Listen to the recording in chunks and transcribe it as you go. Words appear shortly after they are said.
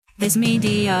This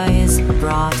media is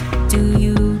brought to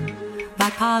you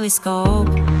by Polyscope.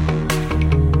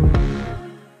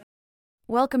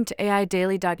 Welcome to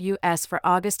AIDaily.us for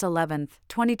August 11th,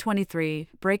 2023,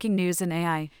 breaking news in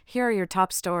AI. Here are your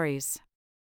top stories.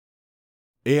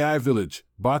 AI Village,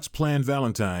 bots plan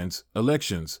Valentine's,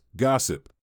 elections, gossip.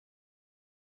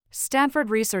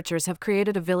 Stanford researchers have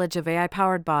created a village of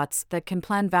AI-powered bots that can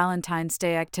plan Valentine's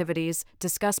Day activities,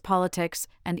 discuss politics,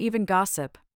 and even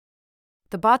gossip.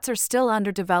 The bots are still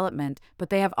under development, but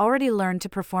they have already learned to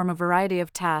perform a variety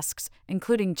of tasks,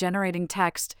 including generating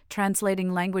text,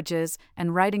 translating languages,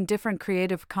 and writing different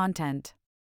creative content.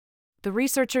 The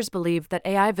researchers believe that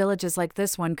AI villages like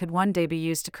this one could one day be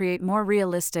used to create more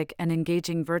realistic and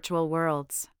engaging virtual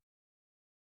worlds.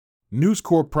 News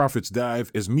Corp profits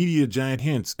dive as media giant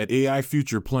hints at AI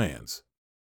future plans.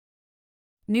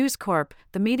 News Corp,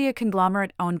 the media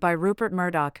conglomerate owned by Rupert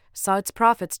Murdoch, saw its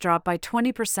profits drop by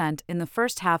 20% in the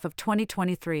first half of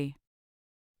 2023.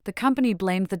 The company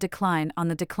blamed the decline on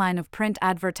the decline of print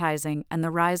advertising and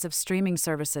the rise of streaming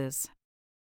services.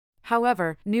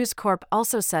 However, News Corp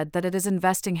also said that it is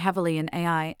investing heavily in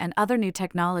AI and other new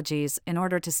technologies in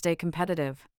order to stay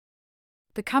competitive.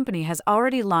 The company has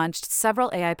already launched several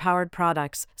AI-powered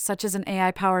products, such as an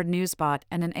AI-powered newsbot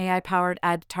and an AI-powered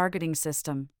ad targeting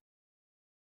system.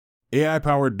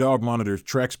 AI-powered dog monitor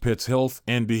tracks pets' health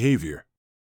and behavior.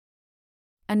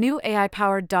 A new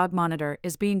AI-powered dog monitor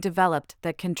is being developed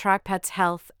that can track pets'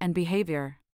 health and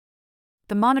behavior.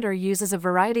 The monitor uses a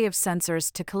variety of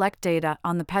sensors to collect data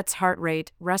on the pet's heart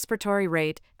rate, respiratory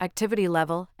rate, activity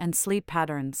level, and sleep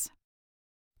patterns.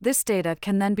 This data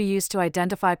can then be used to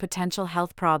identify potential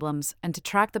health problems and to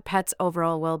track the pet's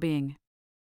overall well-being.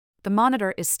 The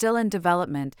monitor is still in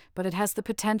development, but it has the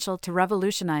potential to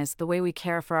revolutionize the way we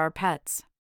care for our pets.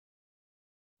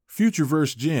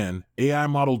 FutureVerse Gen, AI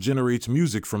model generates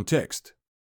music from text.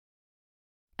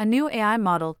 A new AI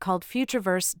model called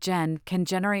FutureVerse Gen can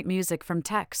generate music from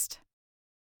text.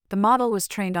 The model was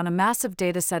trained on a massive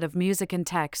dataset of music and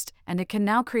text, and it can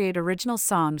now create original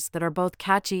songs that are both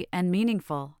catchy and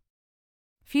meaningful.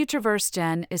 FutureVerse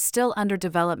Gen is still under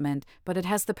development, but it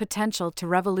has the potential to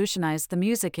revolutionize the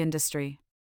music industry.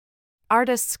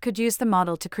 Artists could use the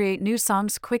model to create new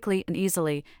songs quickly and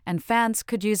easily, and fans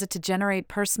could use it to generate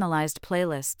personalized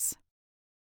playlists.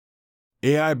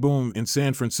 AI boom in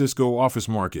San Francisco office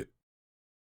market.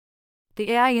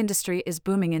 The AI industry is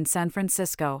booming in San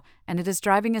Francisco, and it is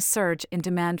driving a surge in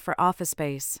demand for office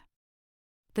space.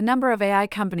 The number of AI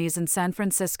companies in San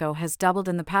Francisco has doubled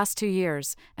in the past 2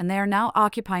 years, and they are now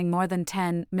occupying more than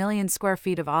 10 million square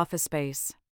feet of office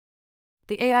space.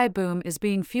 The AI boom is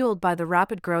being fueled by the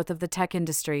rapid growth of the tech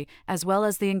industry, as well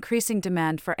as the increasing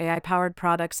demand for AI-powered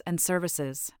products and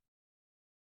services.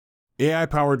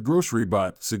 AI-powered grocery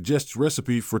bot suggests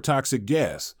recipe for toxic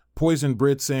gas, poison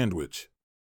bread sandwich.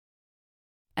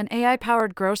 An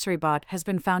AI-powered grocery bot has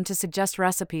been found to suggest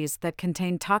recipes that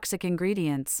contain toxic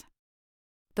ingredients.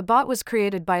 The bot was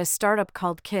created by a startup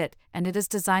called Kit, and it is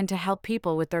designed to help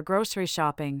people with their grocery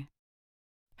shopping.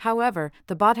 However,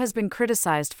 the bot has been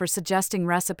criticized for suggesting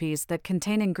recipes that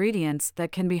contain ingredients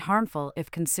that can be harmful if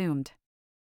consumed.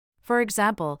 For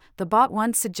example, the bot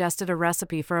once suggested a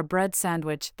recipe for a bread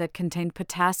sandwich that contained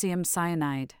potassium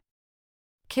cyanide.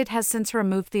 Kit has since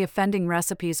removed the offending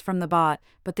recipes from the bot,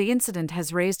 but the incident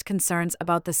has raised concerns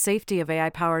about the safety of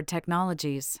AI-powered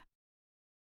technologies.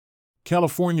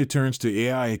 California turns to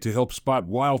AI to help spot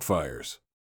wildfires.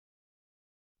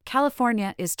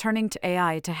 California is turning to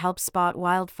AI to help spot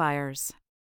wildfires.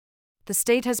 The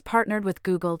state has partnered with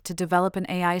Google to develop an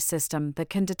AI system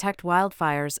that can detect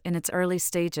wildfires in its early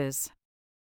stages.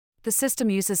 The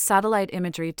system uses satellite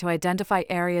imagery to identify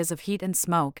areas of heat and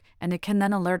smoke, and it can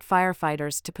then alert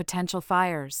firefighters to potential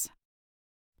fires.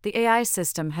 The AI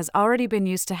system has already been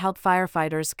used to help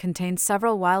firefighters contain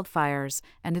several wildfires,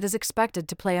 and it is expected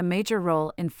to play a major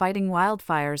role in fighting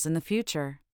wildfires in the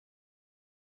future.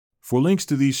 For links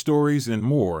to these stories and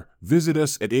more, visit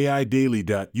us at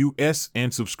AIDaily.us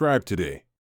and subscribe today.